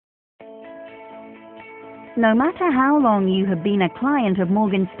No matter how long you have been a client of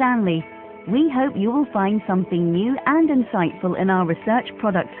Morgan Stanley, we hope you will find something new and insightful in our research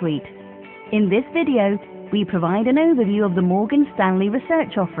product suite. In this video, we provide an overview of the Morgan Stanley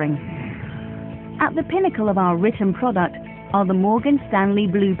research offering. At the pinnacle of our written product are the Morgan Stanley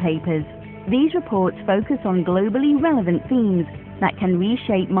Blue Papers. These reports focus on globally relevant themes that can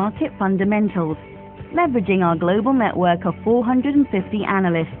reshape market fundamentals. Leveraging our global network of 450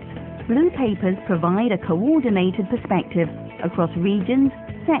 analysts, Blue Papers provide a coordinated perspective across regions,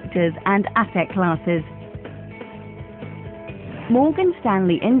 sectors, and asset classes. Morgan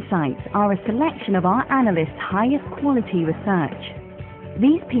Stanley Insights are a selection of our analysts' highest quality research.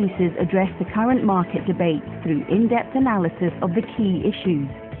 These pieces address the current market debates through in-depth analysis of the key issues.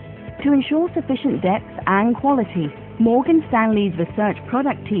 To ensure sufficient depth and quality, Morgan Stanley's research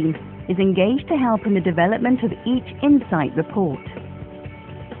product team is engaged to help in the development of each insight report.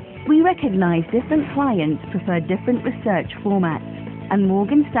 We recognize different clients prefer different research formats, and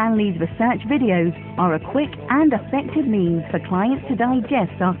Morgan Stanley's research videos are a quick and effective means for clients to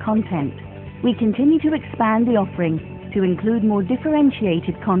digest our content. We continue to expand the offering to include more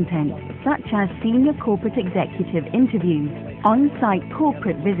differentiated content, such as senior corporate executive interviews, on-site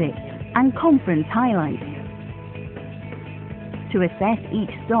corporate visits, and conference highlights. To assess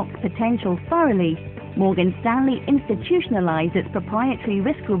each stock's potential thoroughly, Morgan Stanley institutionalized its proprietary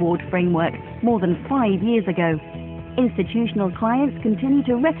risk-reward framework more than 5 years ago. Institutional clients continue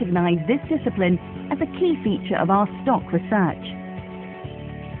to recognize this discipline as a key feature of our stock research.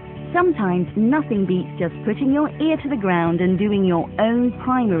 Sometimes nothing beats just putting your ear to the ground and doing your own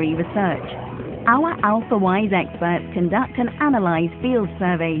primary research. Our AlphaWise experts conduct and analyze field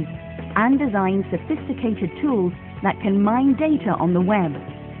surveys and design sophisticated tools that can mine data on the web.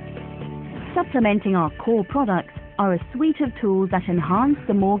 Supplementing our core products are a suite of tools that enhance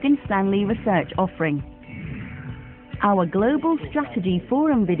the Morgan Stanley research offering. Our Global Strategy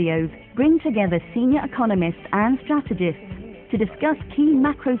Forum videos bring together senior economists and strategists to discuss key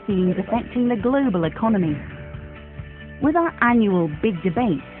macro themes affecting the global economy. With our annual Big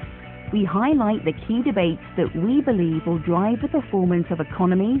Debates, we highlight the key debates that we believe will drive the performance of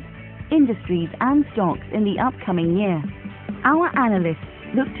economies, industries, and stocks in the upcoming year. Our analysts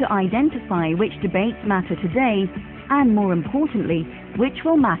look to identify which debates matter today and, more importantly, which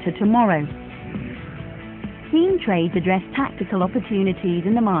will matter tomorrow. Theme trades address tactical opportunities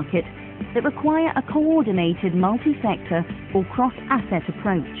in the market that require a coordinated multi-sector or cross-asset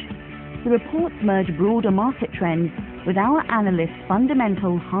approach. The reports merge broader market trends with our analysts'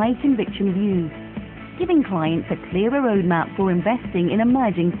 fundamental high-conviction views, giving clients a clearer roadmap for investing in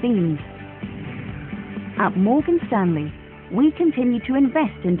emerging themes. At Morgan Stanley, we continue to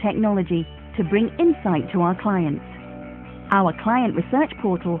invest in technology to bring insight to our clients. Our client research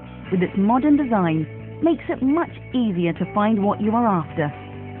portal, with its modern design, makes it much easier to find what you are after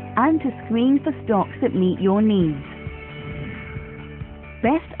and to screen for stocks that meet your needs.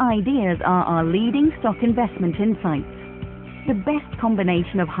 Best Ideas are our leading stock investment insights, the best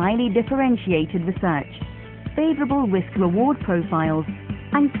combination of highly differentiated research, favorable risk-reward profiles,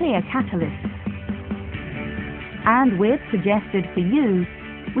 and clear catalysts. And with Suggested for You,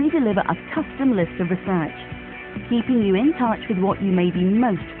 we deliver a custom list of research, keeping you in touch with what you may be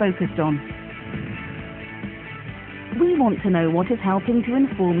most focused on. We want to know what is helping to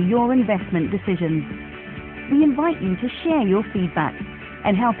inform your investment decisions. We invite you to share your feedback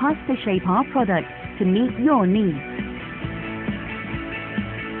and help us to shape our products to meet your needs.